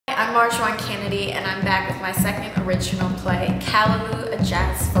I'm Marjorie Kennedy, and I'm back with my second original play, Callaloo, a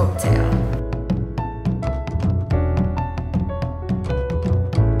Jazz Folktale.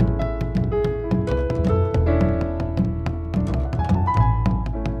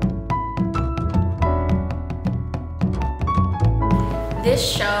 This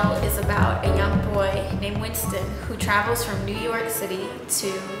show is about a young boy named Winston who travels from New York City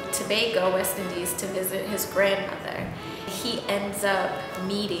to Tobago, West Indies, to visit his grandmother. He ends up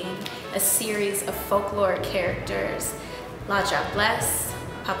meeting a series of folklore characters: La Jablesse,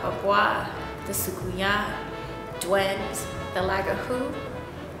 Papa Bois, the Sukuya, Duendes, the Lagahoo,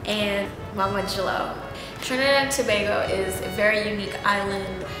 and Mama Jalo. Trinidad and Tobago is a very unique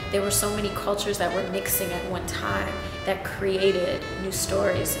island. There were so many cultures that were mixing at one time that created new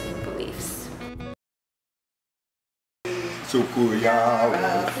stories and new beliefs. Sukuya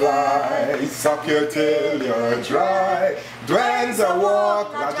will fly, suck your till you're dry. Duendes a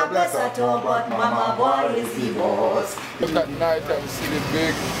walk, La Jablesse a talk, but Mama Boy is the boss. Look at night and see the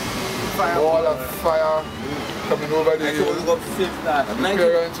big wall of fire coming over the hill. And the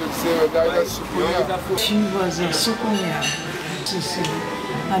parents would say, that's Sukuya. She was a Sukuya, to see,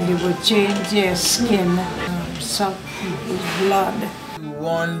 and they would change their skin, suck people's blood.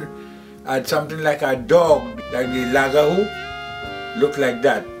 One had something like a dog, like the Lagahoo, look like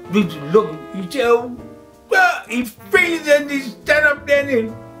that. Look, you tell, well, he freezes and he stand up then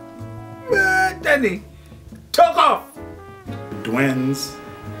he took off. Duendes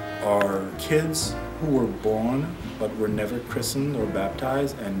are kids who were born but were never christened or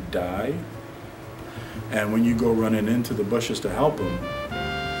baptized and die. And when you go running into the bushes to help them,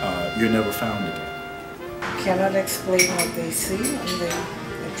 you're never found again. Cannot explain what they see, and they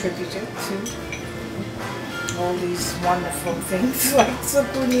attribute it to all these wonderful things like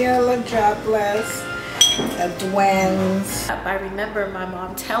Sukuya, La Jablesse, Duendes. I remember my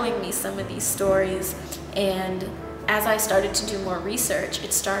mom telling me some of these stories, and as I started to do more research,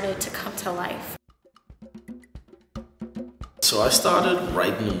 it started to come to life. So I started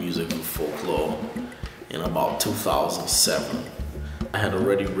writing the music for folklore in about 2007. I had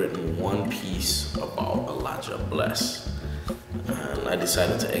already written one piece about La Jablesse, and I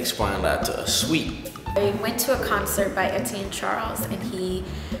decided to expand that to a suite. I went to a concert by Etienne Charles, and he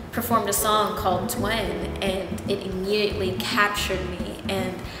performed a song called Duende, and it immediately captured me,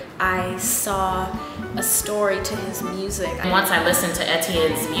 and I saw a story to his music. Once I listened to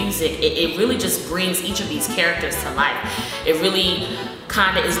Etienne's music, it really just brings each of these characters to life. It really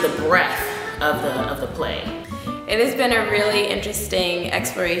kind of is the breath of the play. It has been a really interesting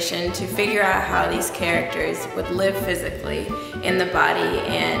exploration to figure out how these characters would live physically in the body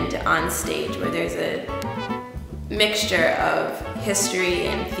and on stage, where there's a mixture of history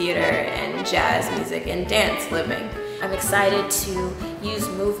and theater and jazz music and dance living. I'm excited to use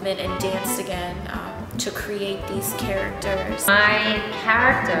movement and dance again to create these characters. My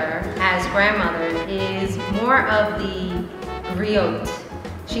character as grandmother is more of the griot.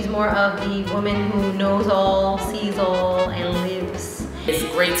 She's more of the woman who knows all, sees all, and lives. It's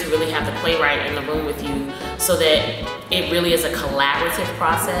great to really have the playwright in the room with you so that it really is a collaborative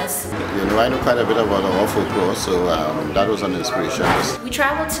process. You know, I know quite a bit about our folklore, so that was an inspiration. We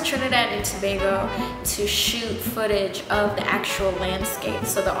traveled to Trinidad and Tobago to shoot footage of the actual landscape,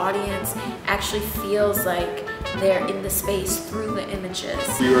 so the audience actually feels like they're in the space through the images.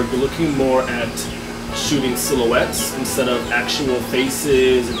 We were looking more at shooting silhouettes instead of actual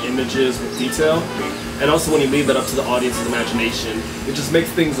faces and images with detail. And also when you leave that up to the audience's imagination, it just makes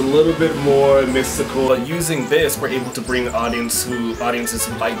things a little bit more mystical. But using this, we're able to bring audiences who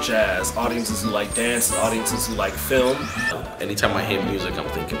like jazz, audiences who like dance, and audiences who like film. Anytime I hear music, I'm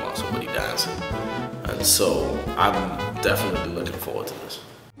thinking about somebody dancing. And so I'm definitely looking forward to this.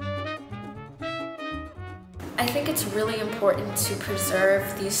 I think it's really important to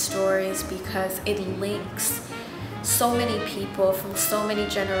preserve these stories because it links so many people from so many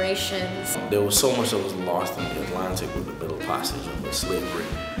generations. There was so much that was lost in the Atlantic with the Middle Passage and with slavery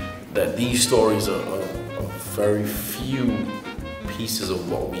that these stories are very few pieces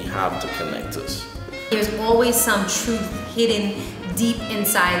of what we have to connect us. There's always some truth hidden deep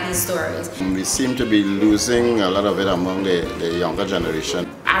inside these stories. We seem to be losing a lot of it among the younger generation.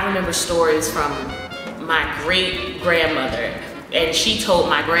 I remember stories from my great-grandmother, and she told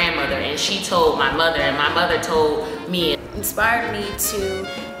my grandmother, and she told my mother, and my mother told me. It inspired me to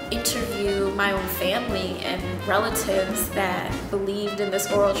interview my own family and relatives that believed in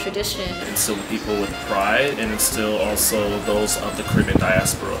this oral tradition. Instill people with pride and instill also those of the Caribbean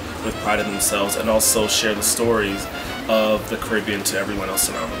diaspora with pride in themselves, and also share the stories of the Caribbean to everyone else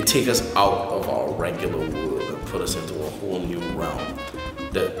around them. Take us out of our regular world and put us into a whole new realm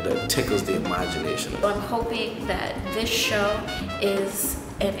that tickles the imagination. I'm hoping that this show is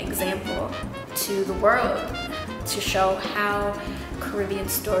an example to the world to show how Caribbean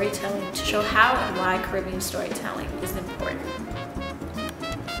storytelling, to show how and why Caribbean storytelling is important.